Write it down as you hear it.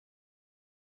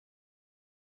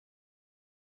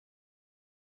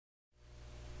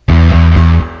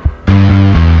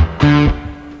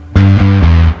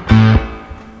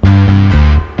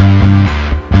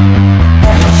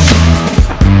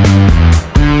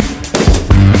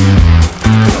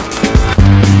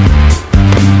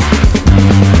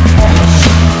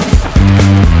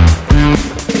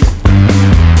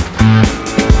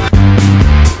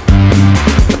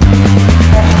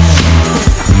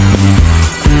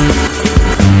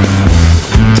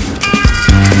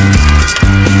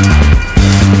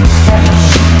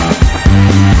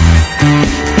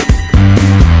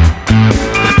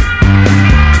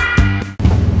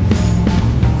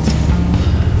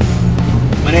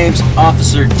name's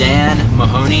Officer Dan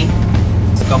Mahoney.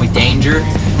 Call me Danger.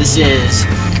 This is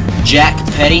Jack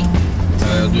Petty.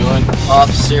 How you doing?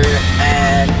 Officer,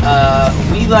 and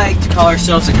we like to call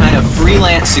ourselves a kind of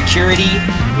freelance security.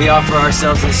 We offer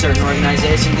ourselves in certain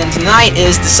organizations, and tonight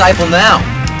is Disciple Now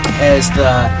as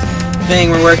the thing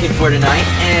we're working for tonight.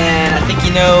 And I think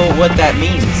you know what that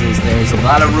means, is there's a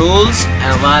lot of rules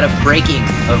and a lot of breaking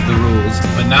of the rules.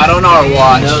 But not on our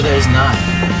watch. No, there's not.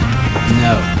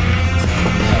 No.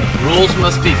 Rules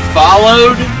must be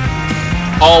followed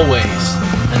always.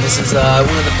 And this is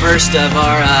one of the first of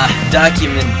our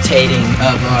documentating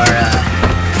of our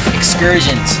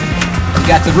excursions. We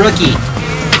got the rookie.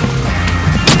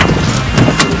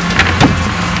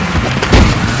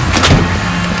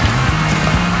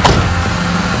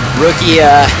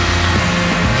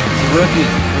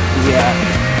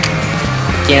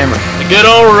 Camera. The good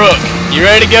old Rook. You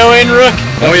ready to go in, Rook?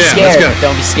 Don't be scared. Let's go.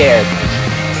 Don't be scared.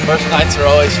 First nights are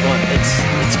always fun.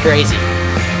 It's crazy.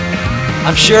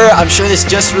 I'm sure this is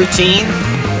just routine.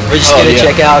 We're just gonna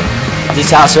check out this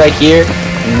house right here.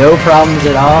 No problems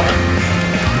at all.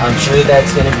 I'm sure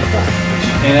that's gonna be fun.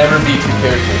 You can't ever be too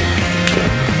careful.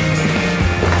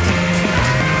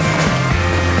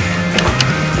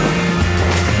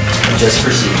 Just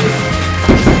procedure.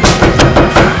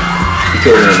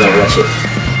 Okay, don't rush it.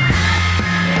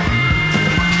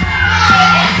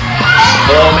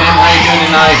 Hello, ma'am. How you doing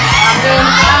tonight? I'm doing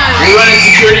fine. We're running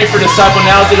security for Disciple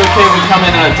Now. Is it okay if we come in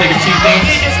and take a few things?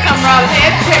 You just come right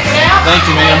ahead, check it out. Thank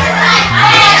you, ma'am.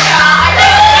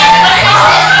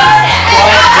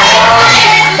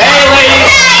 Hey,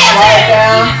 ladies. Quiet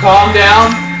down. Calm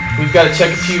down. We've got to check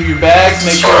a few of your bags,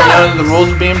 make sure none of the rules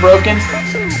are being broken.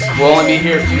 We'll only be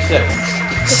here a few seconds.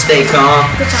 Stay calm.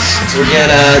 We're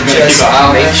gonna just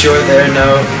make sure there are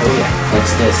no... Oh yeah,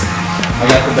 what's this? I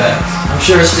got the bags. I'm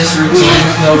sure it's just routine,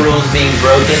 no rules being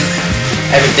broken.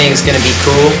 Everything's gonna be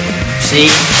cool.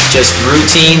 See? Just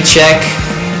routine check.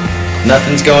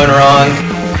 Nothing's going wrong.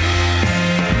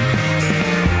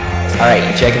 Alright,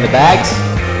 you checking the bags?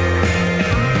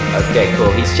 Okay,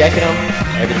 cool. He's checking them.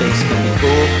 Everything's gonna be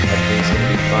cool. Everything's gonna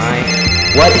be fine.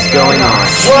 What is going on?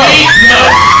 Sweet no!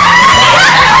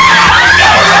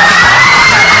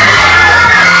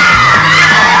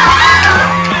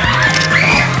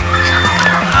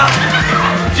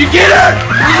 Did you get her?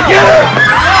 Did you get her?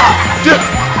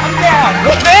 I'm down.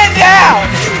 Man down.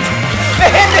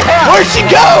 Man down. Where'd she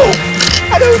go?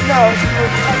 I don't know.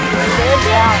 Man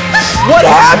down. What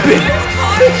happened?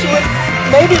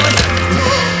 Maybe.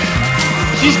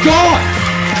 She's gone.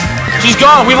 She's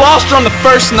gone. We lost her on the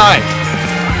first night.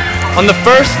 On the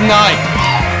first night.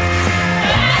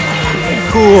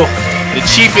 Cool. The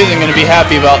chief isn't going to be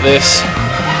happy about this.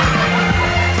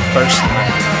 First night.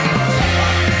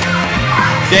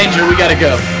 Danger, we gotta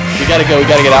go. We gotta go. We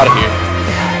gotta get out of here.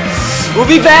 We'll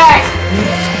be back!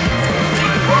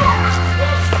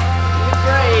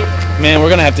 Man, we're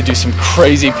gonna have to do some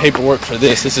crazy paperwork for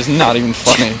this. This is not even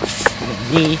funny.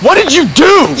 What did you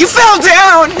do? You fell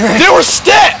down! There were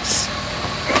steps!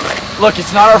 Look,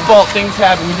 it's not our fault. Things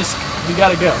happen. We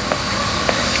gotta go.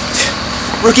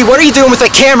 Rookie, what are you doing with the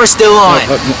camera still on?